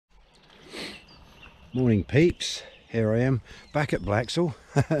Morning peeps, here I am back at Blacksall.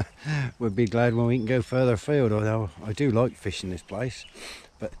 We'll be glad when we can go further afield, although I do like fishing this place,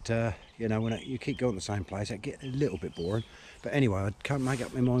 but you know, when you keep going to the same place it gets a little bit boring. But anyway, I can't make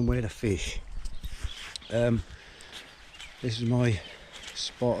up my mind where to fish. This is my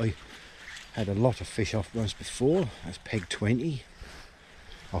spot. I had a lot of fish off once before. That's peg 20.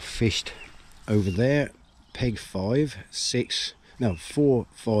 I've fished over there peg 5, 6, no 4,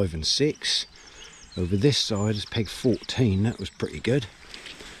 5 and 6. Over this side is peg 14, that was pretty good.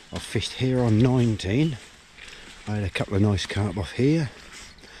 I fished here on 19. I had a couple of nice carp off here.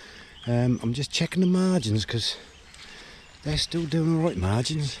 I'm just checking the margins because they're still doing alright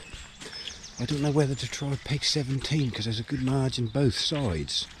margins. I don't know whether to try peg 17 because there's a good margin both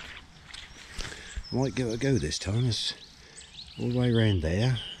sides. I might give it a go this time. It's all the way around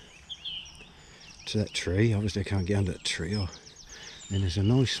there to that tree. Obviously I can't get under that tree. Then there's a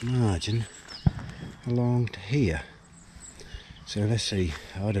nice margin along to here. So let's see,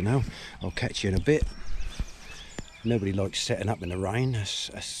 I don't know, I'll catch you in a bit. Nobody likes setting up in the rain.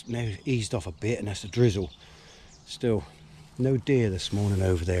 That's now eased off a bit, and that's a drizzle. Still no deer this morning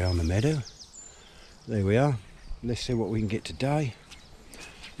over there on the meadow. There we are. Let's see what we can get today.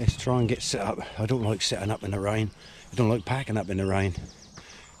 Let's try and get set up. I don't like setting up in the rain. I don't like packing up in the rain.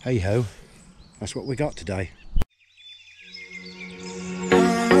 Hey ho, that's what we got today.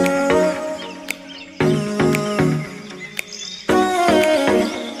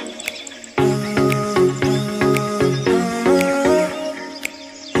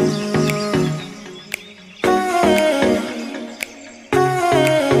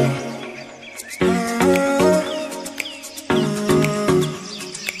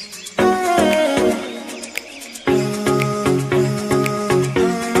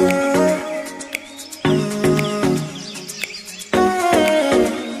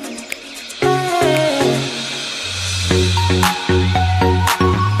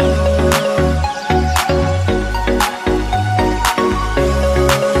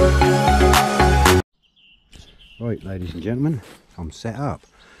 Right, ladies and gentlemen, I'm set up.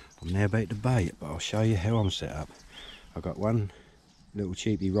 I'm now about to bait, but I'll show you how I'm set up. I've got one little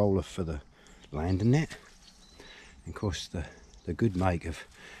cheapy roller for the landing net, and of course the good make of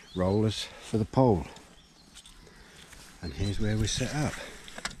rollers for the pole. And here's where we're set up.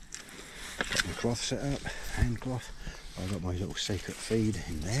 Got my cloth set up, hand cloth. I've got my little secret feed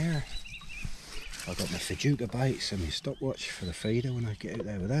in there. I've got my Fajuka baits and my stopwatch for the feeder when I get out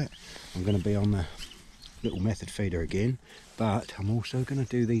there with that. I'm going to be on the little method feeder again, but I'm also going to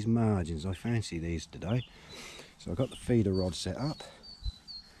do these margins. I fancy these today, so I've got the feeder rod set up.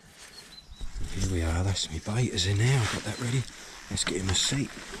 And here we are, that's my bait is in there. I've got that ready. Let's get in my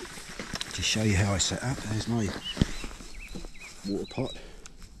seat to show you how I set up. There's my water pot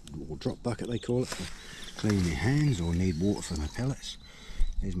or drop bucket they call it, for cleaning your hands or need water for my pellets.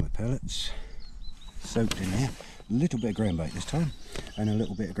 There's my pellets soaked in there. A little bit of ground bait this time, and a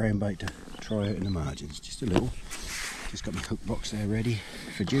little bit of ground bait to try out in the margins, just a little. Just got my hook box there ready,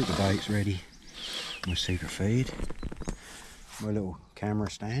 Fajuka baits ready, my secret feed, my little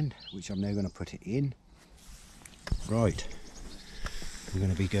camera stand, which I'm now going to put it in. Right, I'm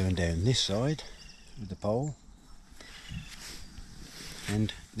going to be going down this side with the pole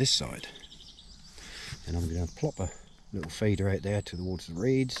and this side, and I'm going to plop a little feeder out there towards the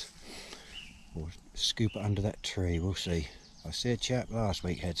reeds, or scoop it under that tree. We'll see. I see a chap last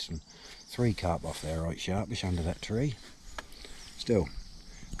week had some 3 carp off there right sharpish under that tree. Still,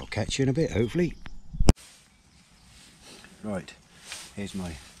 I'll catch you in a bit hopefully. Right, here's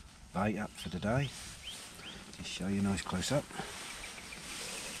my bait up for today. Just show you a nice close up.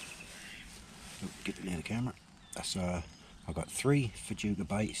 Get it near the camera. That's I've got 3 Fajuka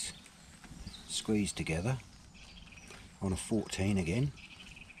baits squeezed together on a 14 again.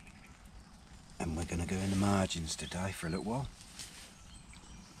 And we're going to go in the margins today for a little while,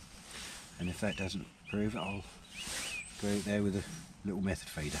 and if that doesn't prove it, I'll go out there with a little method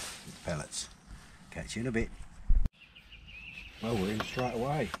feeder with the pellets. Catch you in a bit. Well, we're in straight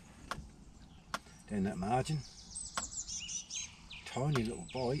away down that margin. Tiny little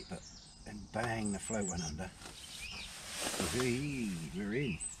bite, but then bang, the float went under. We're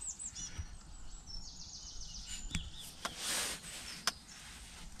in.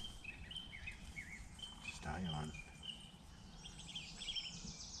 Stay on.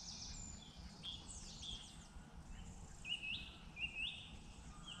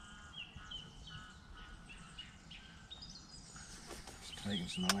 Just taking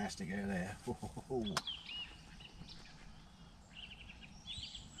some elastic out of there.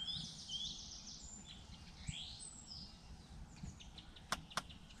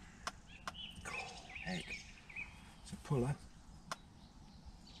 puller.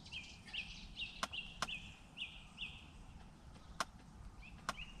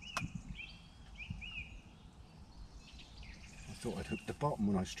 I thought I'd hooked the bottom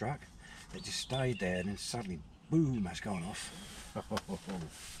when I struck. It just stayed there and then suddenly, boom, that's gone off.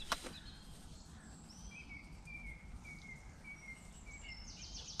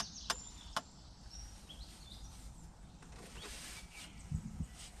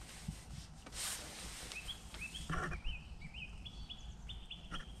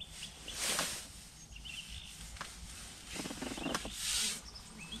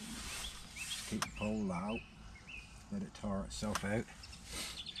 Keep the pole out, let it tire itself out.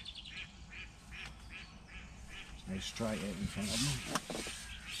 Stay straight out in front of me.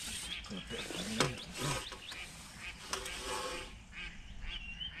 Put a bit of pain in it.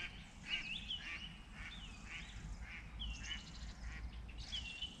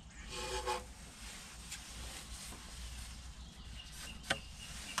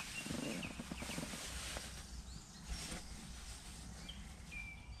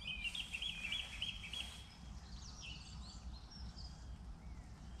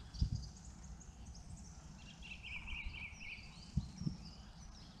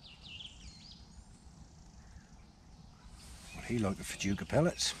 He liked the Fajuka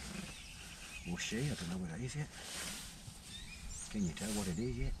pellets, or she, I don't know what that is yet. Can you tell what it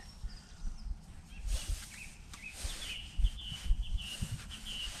is yet?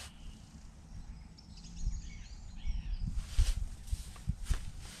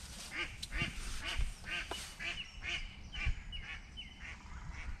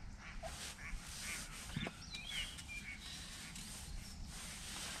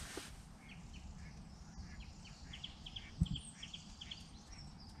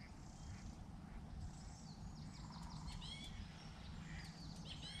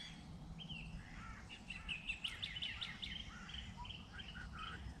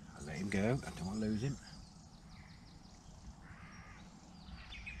 Let him go, I don't want to lose him.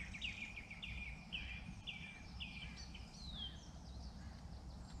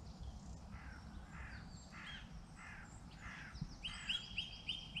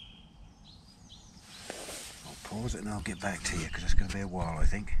 I'll pause it and I'll get back to you because it's going to be a while, I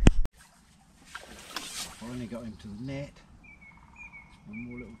think. I finally got him to the net. Just one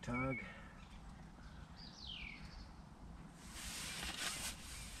more little tug.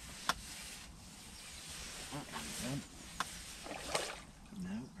 No,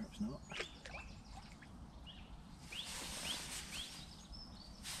 perhaps not.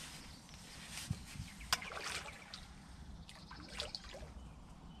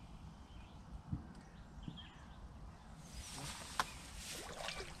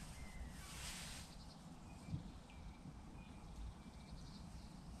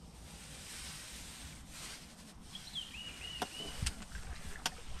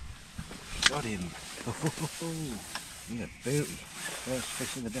 Got him. Yeah, beauty. First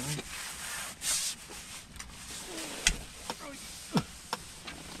fish of the day.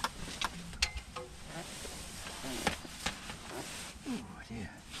 Oh dear.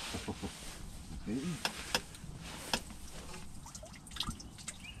 Beauty.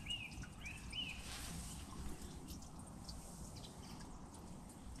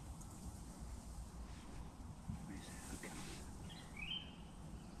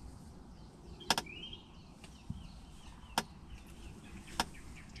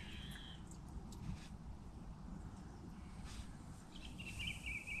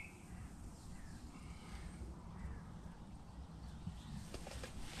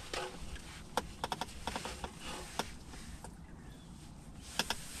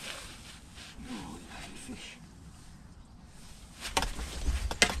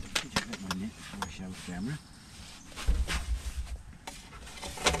 Camera.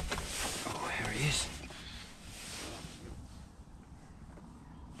 Oh, here he is.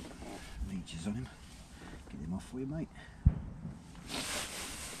 Leeches on him. Get him off for you, mate.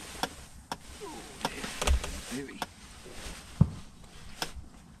 Oh dear, beauty.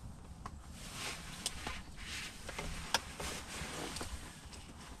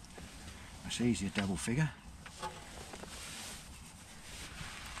 That's easy, a double figure.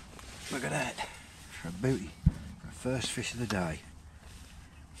 Look at that. For a beauty, for a first fish of the day.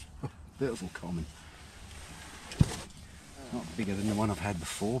 Beautiful common. Not bigger than the one I've had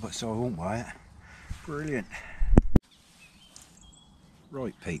before, but so I won't weigh it. Brilliant.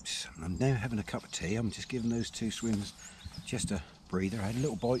 Right peeps, I'm now having a cup of tea. I'm just giving those two swims just a breather. I had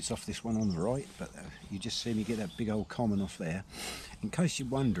little bites off this one on the right, but you just see me get that big old common off there. In case you're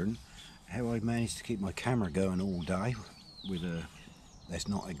wondering how I managed to keep my camera going all day with there's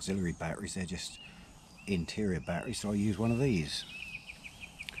not auxiliary batteries, they're just interior battery, so I use one of these.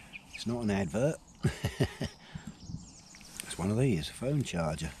 It's not an advert. It's one of these, a phone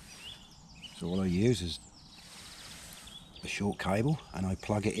charger. So all I use is a short cable, and I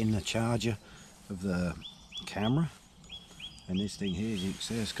plug it in the charger of the camera. And this thing here, as you can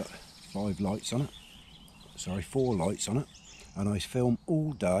see, it's got 4 lights on it, and I film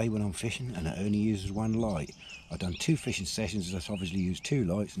all day when I'm fishing, and it only uses 1 light. I've done 2 fishing sessions that's obviously used 2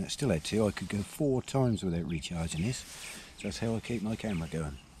 lights, and it still had 2. I could go 4 times without recharging this, so that's how I keep my camera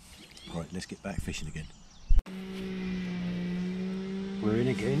going. Right, let's get back fishing again. We're in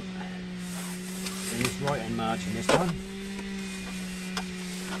again, in this right hand margin this time.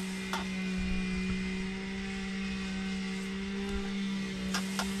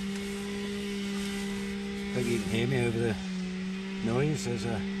 I think you can hear me over the noise. There's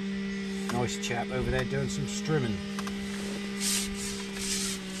a nice chap over there doing some strimming.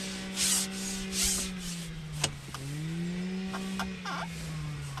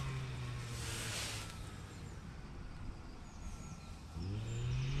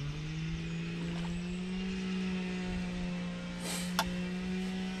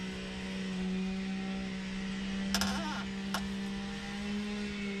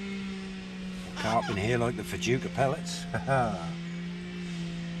 Carp in here like the Fajuka pellets.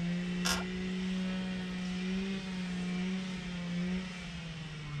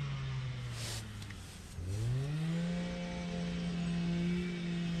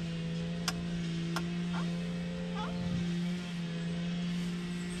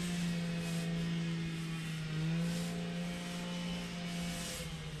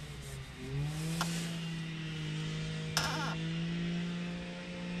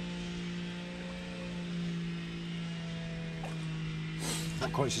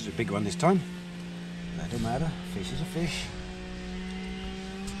 Not quite such a big one this time. That don't matter, fish is a fish.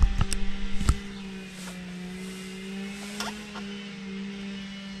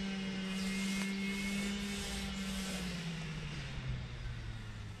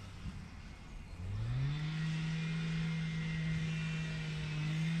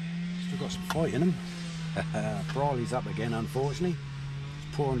 Still got some fight in them. Briley's up again, unfortunately.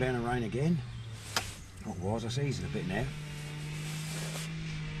 It's pouring down the rain again. Not was, it's easing a bit now.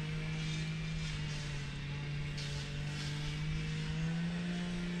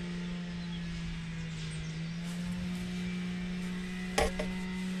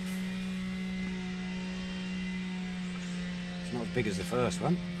 It's not as big as the first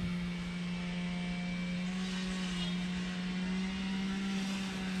one.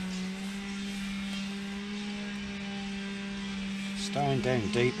 Staying down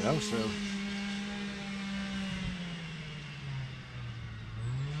deep though, so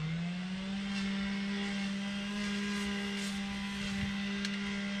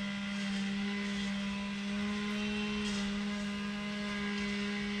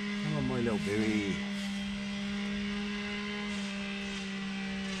come on, my little buoy.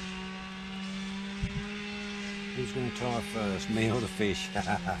 Who's going to tire first, me or the fish?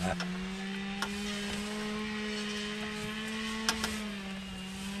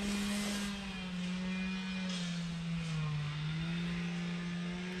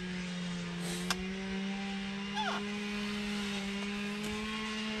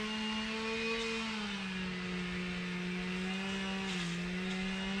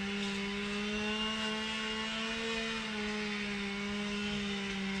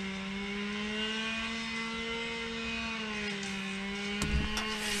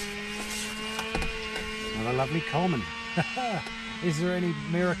 Another lovely common. Is there any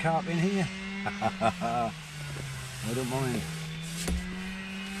mirror carp in here? I don't mind.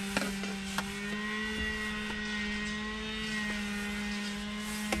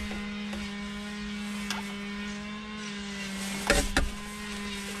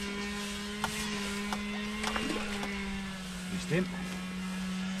 Missed him.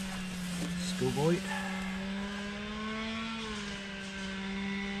 Schoolboy.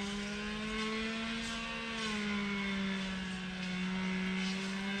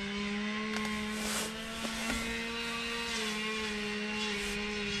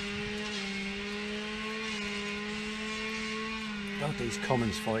 God, these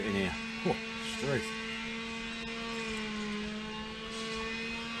commons fighting here. Oh, straight.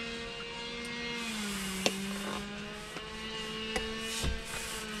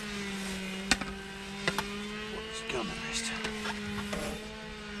 What's coming this time?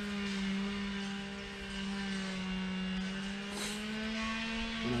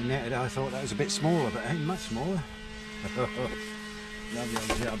 When I netted, I thought that was a bit smaller, but it ain't much smaller. Lovely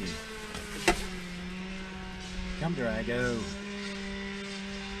old jobby. Come Drago.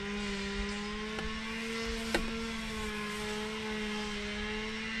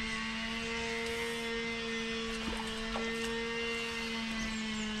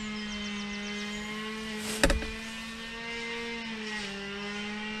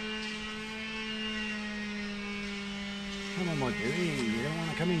 Come on, my beauty, you don't want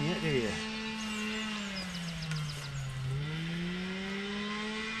to come in yet, do you?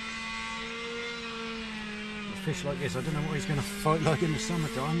 A fish like this, I don't know what he's going to fight like in the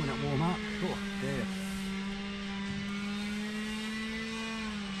summertime when it warm up. Oh, dear.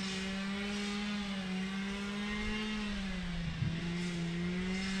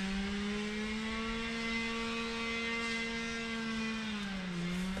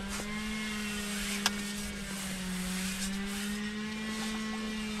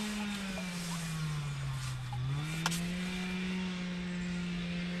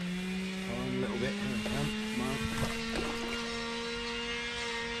 A little bit. Come on.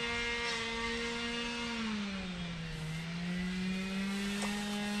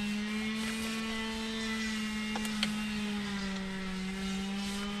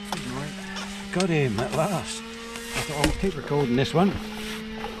 Right. Got him at last. I thought I'll keep recording this one.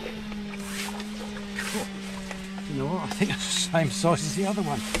 You know what? I think it's the same size as the other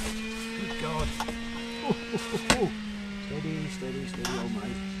one. Good God. Steady, steady, steady, old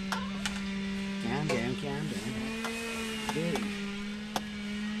mate. Calm down, calm down. Steady.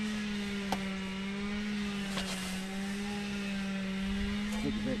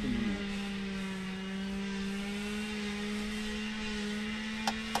 Look back in the net.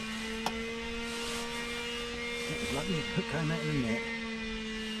 That was lucky the hook came out of the net.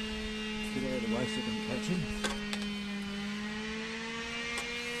 Get out of the way so I can catch him.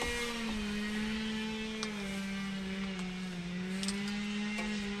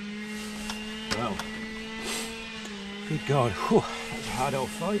 Well, good God, whew, that was a hard old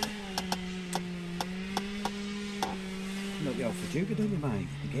fight. Not the old Fajuka, don't you, mate?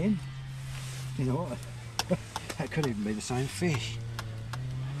 Again? You know what? That could even be the same fish.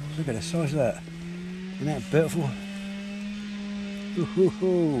 Look at the size of that. Isn't that beautiful?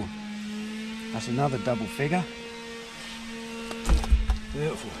 Ooh, that's another double figure.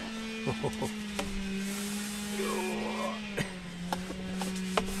 Beautiful.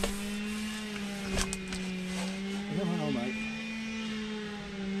 Come on, mate.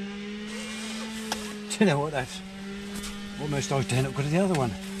 Do you know what? That's almost identical to the other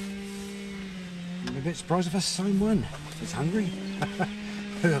one. I'm a bit surprised if it's the same one. He's hungry.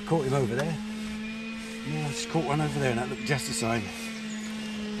 I caught him over there. Yeah, I just caught one over there and that looked just the same.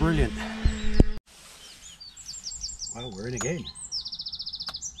 Brilliant. Well, we're in again.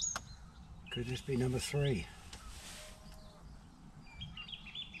 Could this be number 3?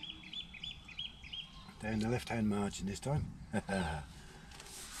 Down the left-hand margin this time.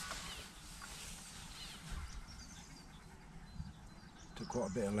 Took quite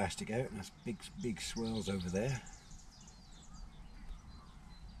a bit of elastic out and that's big swirls over there.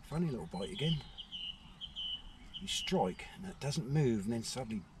 Funny little bite again. You strike and it doesn't move and then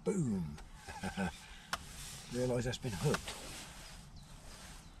suddenly boom. Realise that's been hooked.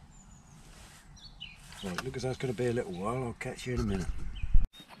 Right, look as though it's going to be a little while. I'll catch you in a minute.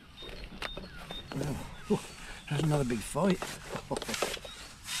 Well, that's another big fight.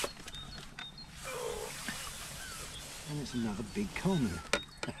 And it's another big common.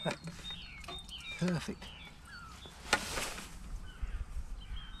 Perfect.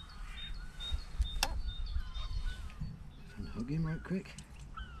 Unhook him right quick.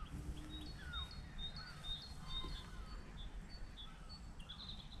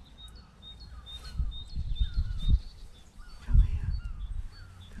 Come here.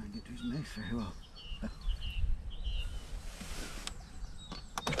 Can't get to his mouth very well.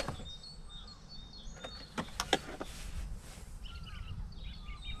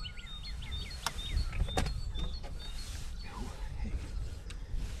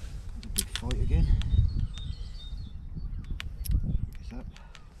 Big fight again. Pick up.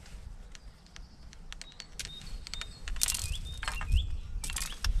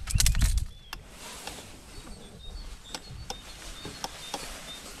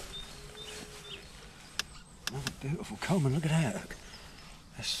 Another beautiful common, look at that. Look.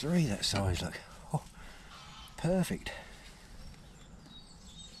 That's 3 that size, look. Oh, perfect.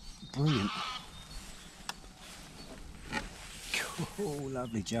 Brilliant. Oh,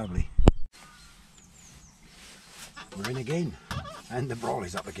 lovely jubbly. We're in again. And the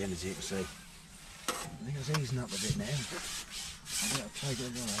brolly's up again, as you can see. I think it's easing up a bit now. I think I'll take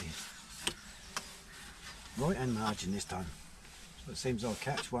it away. Right hand margin this time. So it seems I'll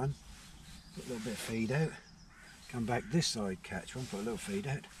catch one, put a little bit of feed out, come back this side, catch one, put a little feed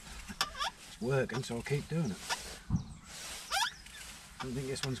out. It's working, so I'll keep doing it. I don't think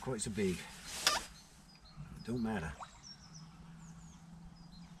this one's quite so big. It don't matter.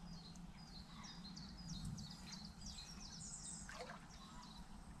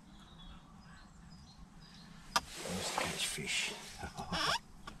 Nice to catch fish.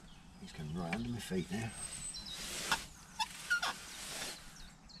 He's coming right under my feet now.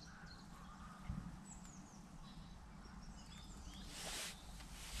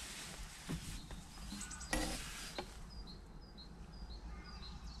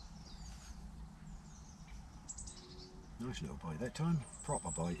 Nice little bite that time,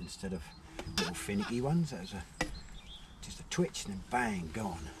 proper bite instead of little finicky ones. That was just a twitch and then bang,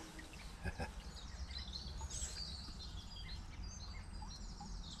 gone.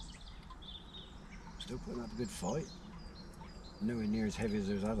 Still putting up a good fight. Nowhere near as heavy as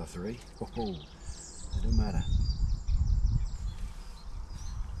those other three. Oh, it don't matter.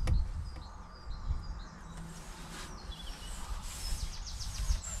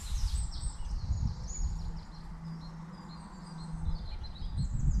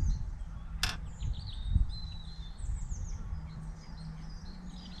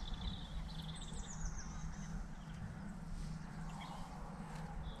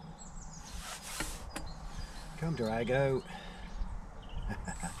 Come Drago.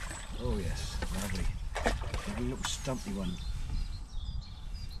 Oh yes, lovely. Lovely little stumpy one.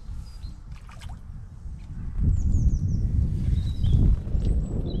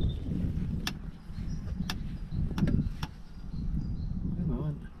 Come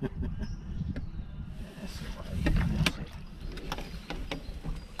on. That's the way. That's it.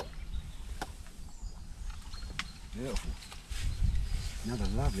 Beautiful. Another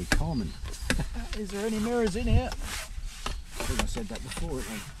lovely common. Is there any mirrors in here? I think I said that before,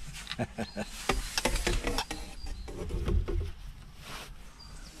 didn't I?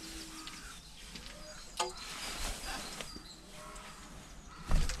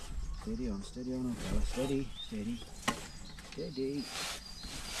 Steady on, fella. Steady, steady, steady.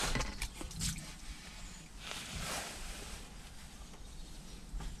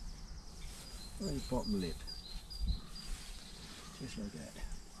 Right bottom lip. Just like that.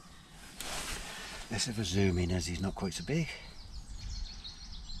 Let's have a zoom in as he's not quite so big.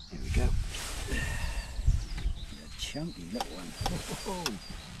 There we go. A chunky little one.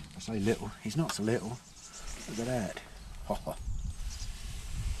 I say little, he's not so little. Look at that.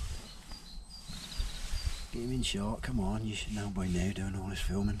 Get him in shot, come on, you should know by now doing all this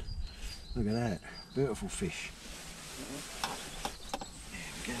filming. Look at that, beautiful fish. There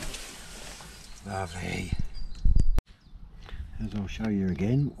we go. Lovely. As I'll show you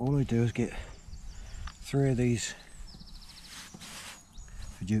again, all I do is get 3 of these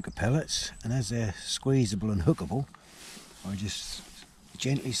Paducah pellets, and as they're squeezable and hookable, I just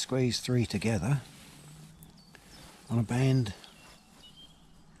gently squeeze 3 together on a band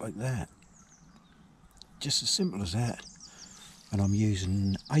like that. Just as simple as that. And I'm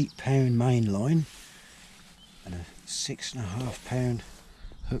using 8-pound main line and a 6.5-pound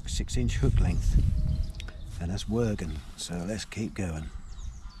hook, 6-inch hook length, and that's working. So let's keep going.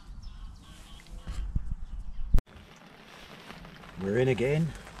 We're in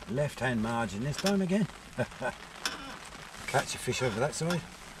again, left-hand margin this time again. Catch a fish over that side,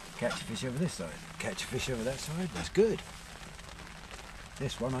 catch a fish over this side, catch a fish over that side. That's good.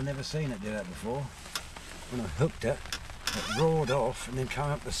 This one, I've never seen it do that before. When I hooked it, it roared off and then came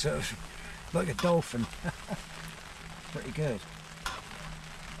up the surface like a dolphin. Pretty good.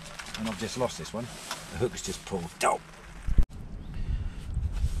 And I've just lost this one. The hook's just pulled. Dope.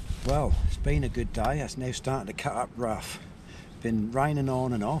 Well, it's been a good day. It's now starting to cut up rough. Been raining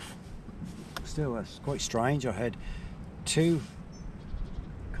on and off. Still, it's quite strange. I had 2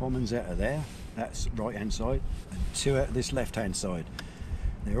 commons out of there, that's right hand side, and 2 out of this left hand side.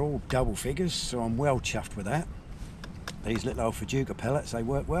 They're all double figures, so I'm well chuffed with that. These little old Paducah pellets, they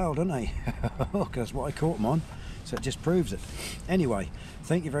work well, don't they? Because what I caught them on, so it just proves it. Anyway,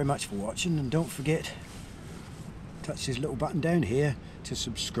 thank you very much for watching, and don't forget, touch this little button down here to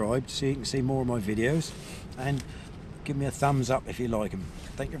subscribe so you can see more of my videos, and give me a thumbs up if you like them.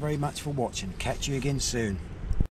 Thank you very much for watching. Catch you again soon.